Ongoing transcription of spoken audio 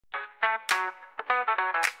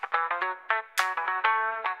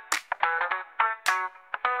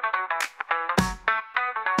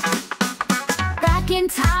in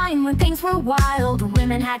time when things were wild.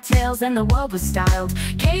 Women had tails and the world was styled.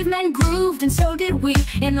 Cavemen grooved and so did we.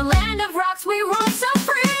 In the land of rocks we roamed so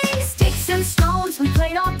free. Sticks and stones we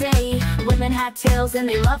played all day. Women had tails and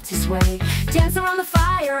they loved to sway. Dance around the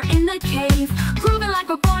fire in the cave, grooving like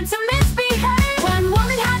we're born to misbehave. When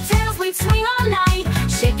women had tails we'd swing all night,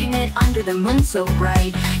 shaking it under the moon so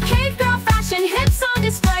bright. Cave girl fashion hips on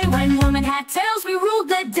display. When women had tails we ruled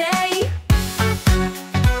the day.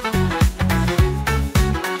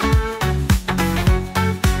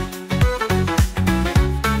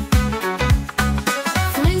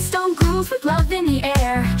 With love in the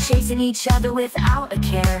air, chasing each other without a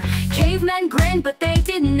care. Cavemen grinned but they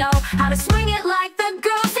didn't know how to swing it like the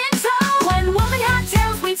girls in tow. When women had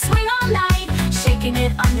tails we'd swing all night, shaking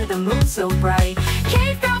it under the moon so bright.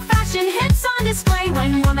 Cave girl fashion hips on display.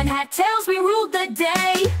 When women had tails we ruled the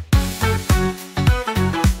day.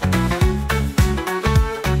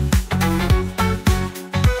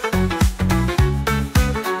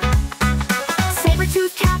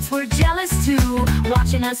 Saber-toothed cats were jealous too,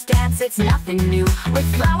 watching us dance, it's nothing new. With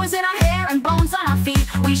flowers in our hair and bones on our feet,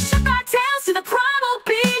 we shook our tails to the primal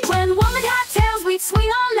beat. When women had tails, we'd swing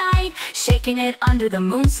all night, shaking it under the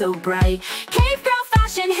moon so bright. Cave girl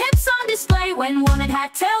fashion hips on display. When women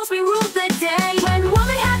had tails, we ruled the day. When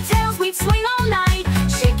women had tails, we'd swing all night,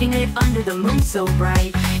 shaking it under the moon so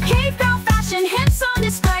bright. Cave girl fashion hips on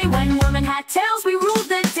display. When women had tails, we ruled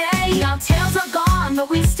the day. Now tails are gone, but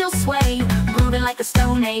we still sway, grooving like the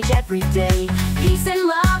Stone Age every day. Peace and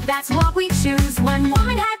love, that's what we choose. When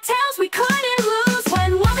women had tails, we couldn't lose.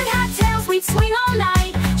 When women had tails, we'd swing all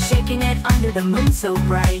night, shaking it under the moon so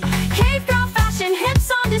bright. Cave girl fashion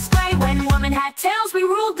hips on display. When women had tails, we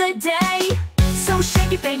ruled the day. So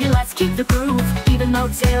shake it, baby, let's keep the groove, even though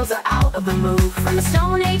tails are out of the move. From the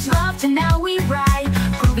Stone Age love to now we ride,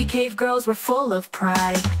 groovy cave girls were full of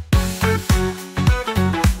pride.